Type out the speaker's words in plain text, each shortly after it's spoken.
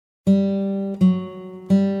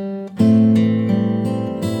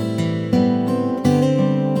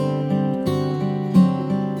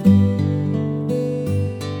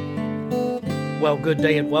good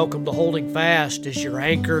day and welcome to Holding Fast as your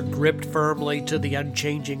anchor gripped firmly to the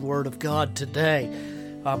unchanging Word of God today.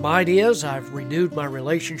 Mine is, I've renewed my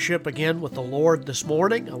relationship again with the Lord this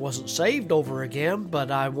morning. I wasn't saved over again,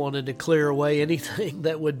 but I wanted to clear away anything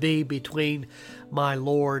that would be between my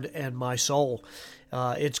Lord and my soul.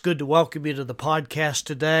 It's good to welcome you to the podcast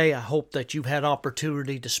today. I hope that you've had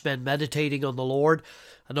opportunity to spend meditating on the Lord.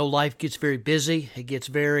 I know life gets very busy. It gets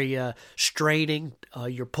very straining.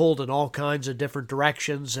 You're pulled in all kinds of different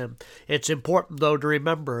directions. And it's important, though, to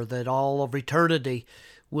remember that all of eternity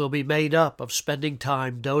will be made up of spending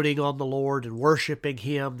time doting on the Lord and worshiping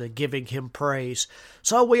Him and giving Him praise.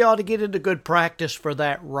 So we ought to get into good practice for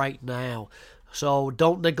that right now. So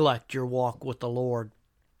don't neglect your walk with the Lord.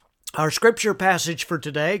 Our scripture passage for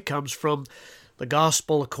today comes from the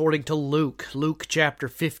Gospel according to Luke chapter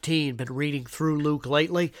 15. Been reading through Luke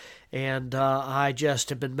lately, and I just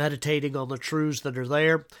have been meditating on the truths that are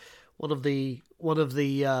there. One of the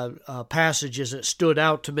passages that stood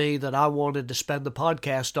out to me that I wanted to spend the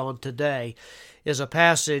podcast on today is a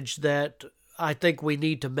passage that I think we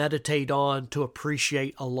need to meditate on to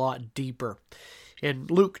appreciate a lot deeper. In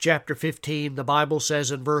Luke chapter 15, the Bible says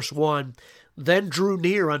in verse 1, "Then drew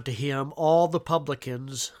near unto him all the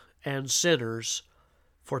publicans and sinners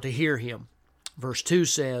for to hear him." Verse 2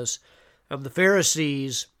 says, "And the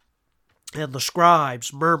Pharisees and the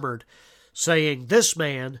scribes murmured, saying, This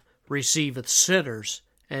man receiveth sinners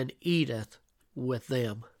and eateth with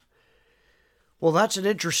them." Well, that's an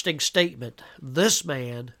interesting statement. This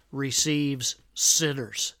man receives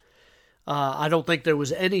sinners. I don't think there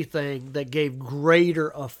was anything that gave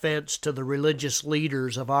greater offense to the religious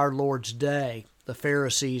leaders of our Lord's day, the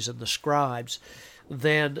Pharisees and the scribes,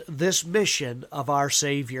 than this mission of our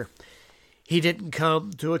Savior. He didn't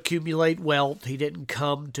come to accumulate wealth. He didn't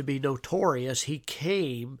come to be notorious. He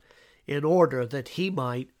came in order that He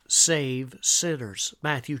might save sinners.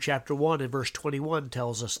 Matthew chapter 1 and verse 21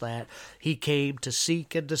 tells us that. He came to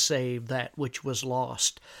seek and to save that which was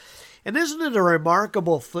lost. And isn't it a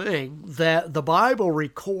remarkable thing that the Bible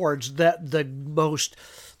records that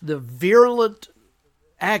the virulent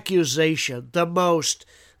accusation, the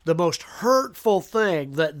most hurtful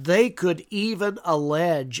thing that they could even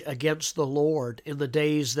allege against the Lord in the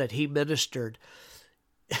days that He ministered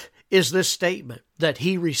is this statement that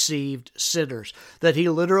He received sinners, that He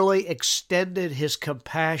literally extended His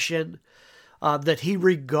compassion, that He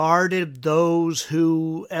regarded those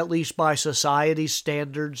who, at least by society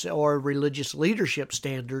standards or religious leadership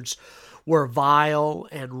standards, were vile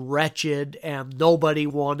and wretched, and nobody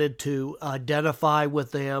wanted to identify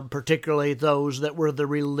with them, particularly those that were the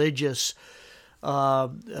religious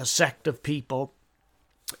sect of people.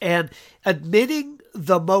 And admitting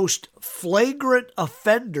the most flagrant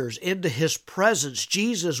offenders into His presence,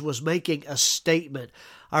 Jesus was making a statement.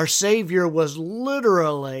 Our Savior was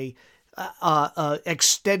literally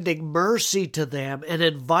extending mercy to them and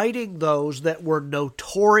inviting those that were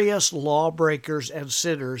notorious lawbreakers and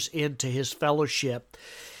sinners into His fellowship.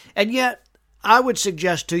 And yet, I would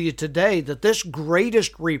suggest to you today that this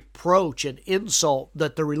greatest reproach and insult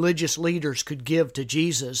that the religious leaders could give to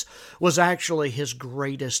Jesus was actually His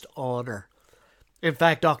greatest honor. In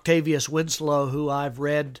fact, Octavius Winslow, who I've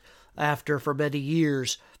read after for many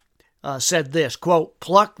years, said this, quote,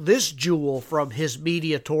 "Pluck this jewel from his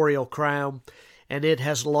mediatorial crown, and it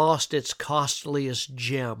has lost its costliest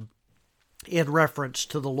gem," in reference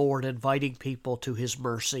to the Lord inviting people to His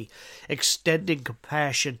mercy, extending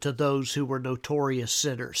compassion to those who were notorious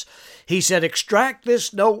sinners. He said, "Extract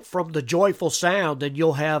this note from the joyful sound, and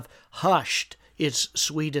you'll have hushed its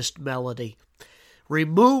sweetest melody.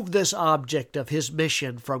 Remove this object of His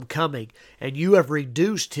mission from coming, and you have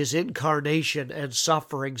reduced His incarnation and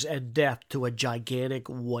sufferings and death to a gigantic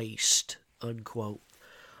waste." Unquote.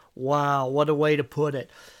 Wow, what a way to put it.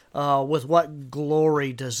 With what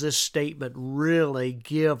glory does this statement really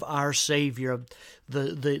give our Savior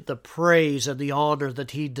the praise and the honor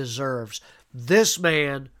that He deserves? This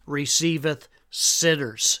man receiveth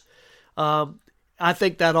sinners. I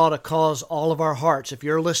think that ought to cause all of our hearts, if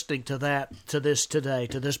you're listening to this today,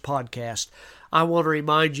 to this podcast, I want to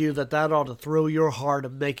remind you that ought to thrill your heart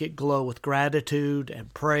and make it glow with gratitude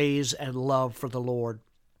and praise and love for the Lord.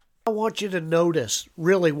 I want you to notice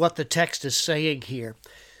really what the text is saying here.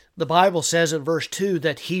 The Bible says in verse 2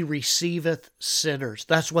 that He receiveth sinners.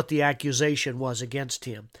 That's what the accusation was against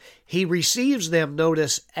Him. He receives them,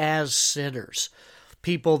 notice, as sinners.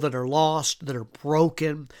 people that are lost, that are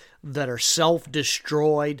broken, that are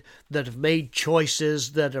self-destroyed, that have made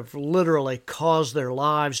choices that have literally caused their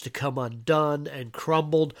lives to come undone and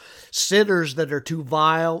crumbled, sinners that are too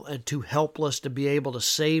vile and too helpless to be able to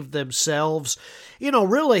save themselves.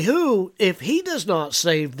 Really, who, if he does not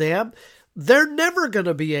save them, they're never going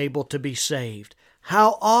to be able to be saved.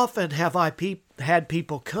 How often have I had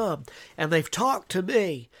people come and they've talked to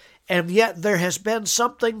me, and yet there has been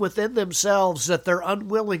something within themselves that they're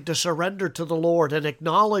unwilling to surrender to the Lord and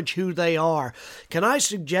acknowledge who they are. Can I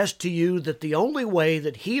suggest to you that the only way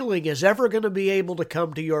that healing is ever going to be able to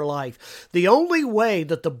come to your life, the only way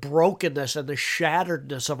that the brokenness and the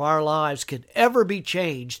shatteredness of our lives can ever be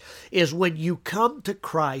changed, is when you come to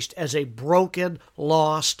Christ as a broken,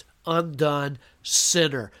 lost, undone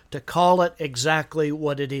sinner, to call it exactly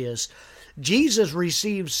what it is. Jesus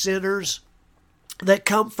receives sinners that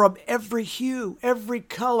come from every hue, every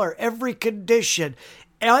color, every condition,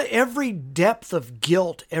 every depth of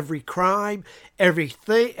guilt, every crime,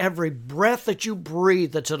 everything, every breath that you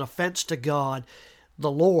breathe that's an offense to God.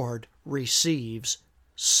 The Lord receives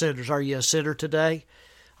sinners. Are you a sinner today?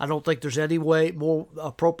 I don't think there's any more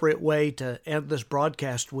appropriate way to end this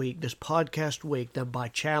podcast week, than by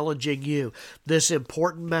challenging you. This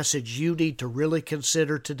important message you need to really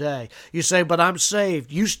consider today. You say, but I'm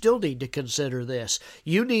saved. You still need to consider this.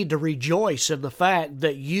 You need to rejoice in the fact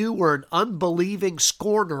that you were an unbelieving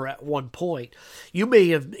scorner at one point. You may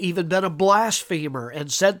have even been a blasphemer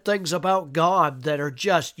and said things about God that are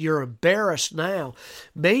you're embarrassed now.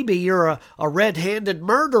 Maybe you're a red-handed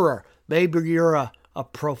murderer. Maybe you're a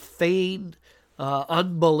profane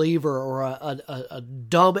unbeliever, or a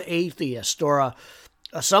dumb atheist, or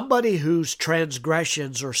somebody whose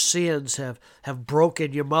transgressions or sins have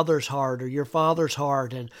broken your mother's heart or your father's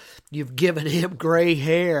heart, and you've given him gray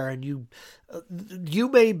hair, and you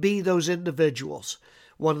may be those individuals,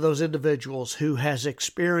 one of those individuals who has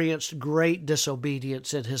experienced great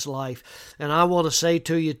disobedience in his life. And I want to say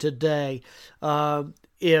to you today,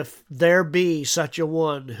 if there be such a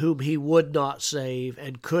one whom he would not save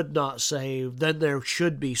and could not save, then there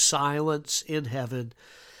should be silence in heaven,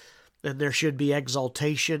 and there should be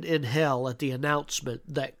exaltation in hell at the announcement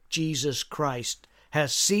that Jesus Christ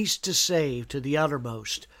has ceased to save to the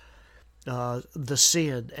uttermost the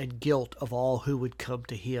sin and guilt of all who would come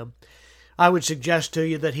to him. I would suggest to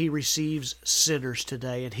you that he receives sinners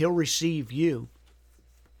today, and he'll receive you.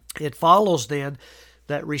 It follows then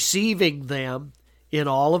that receiving them in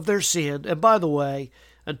all of their sin, and by the way,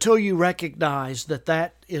 until you recognize that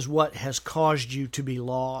that is what has caused you to be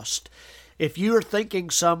lost. If you're thinking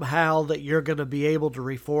somehow that you're going to be able to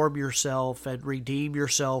reform yourself and redeem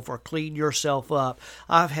yourself or clean yourself up,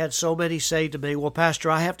 I've had so many say to me, well, Pastor,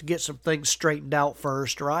 I have to get some things straightened out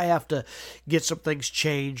first, or I have to get some things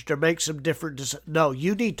changed or make some different decisions. No,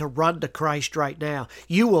 you need to run to Christ right now.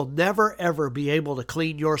 You will never, ever be able to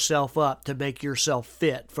clean yourself up to make yourself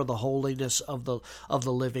fit for the holiness of the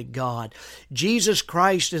living God. Jesus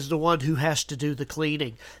Christ is the one who has to do the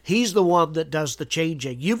cleaning. He's the one that does the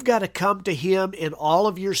changing. You've got to come to him in all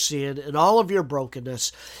of your sin, in all of your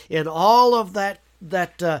brokenness, in all of that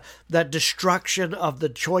destruction of the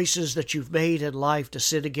choices that you've made in life to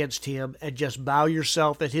sin against him, and just bow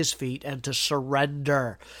yourself at his feet and to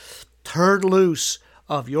surrender. Turn loose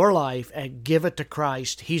of your life and give it to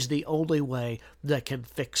Christ. He's the only way that can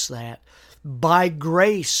fix that. By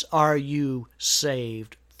grace are you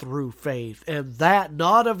saved through faith, and that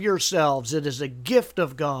not of yourselves. It is a gift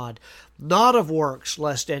of God, not of works,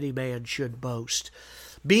 lest any man should boast.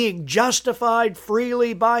 Being justified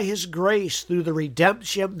freely by his grace through the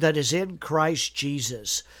redemption that is in Christ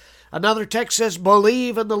Jesus. Another text says,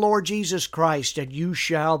 believe in the Lord Jesus Christ and you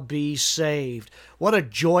shall be saved. What a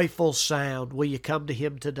joyful sound. Will you come to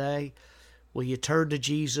him today? Will you turn to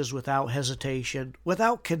Jesus without hesitation,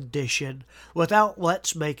 without condition, without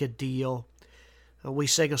let's make a deal? We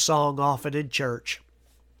sing a song often in church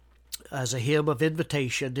as a hymn of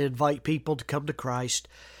invitation to invite people to come to Christ.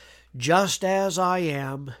 Just as I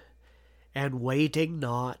am, and waiting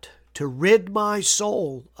not, to rid my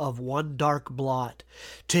soul of one dark blot,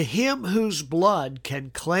 to him whose blood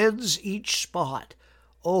can cleanse each spot,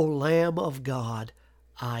 O Lamb of God,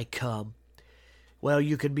 I come. Well,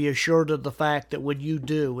 you can be assured of the fact that when you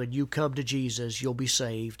do and you come to Jesus, you'll be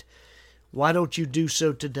saved. Why don't you do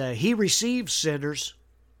so today? He receives sinners.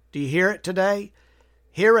 Do you hear it today?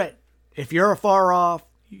 Hear it. If you're afar off,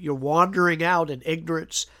 you're wandering out in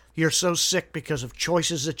ignorance, you're so sick because of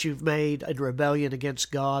choices that you've made in rebellion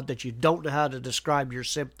against God that you don't know how to describe your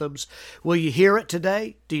symptoms. Will you hear it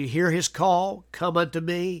today? Do you hear his call? Come unto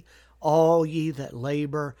me, all ye that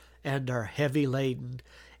labor and are heavy laden,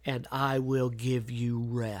 and I will give you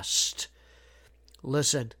rest.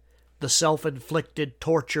 Listen, the self-inflicted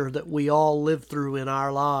torture that we all live through in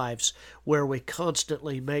our lives, where we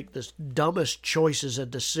constantly make the dumbest choices and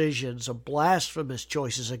decisions, and blasphemous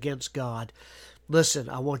choices against God. Listen,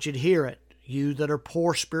 I want you to hear it. You that are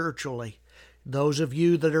poor spiritually, those of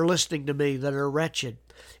you that are listening to me that are wretched,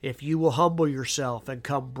 if you will humble yourself and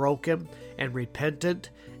come broken and repentant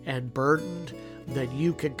and burdened, then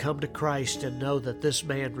you can come to Christ and know that this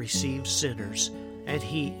man receives sinners and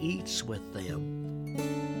he eats with them.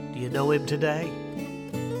 Do you know him today?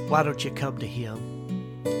 Why don't you come to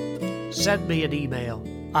him? Send me an email.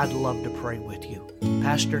 I'd love to pray with you.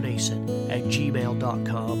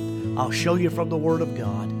 PastorNason@gmail.com. I'll show you from the Word of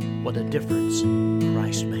God what a difference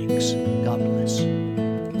Christ makes. God bless.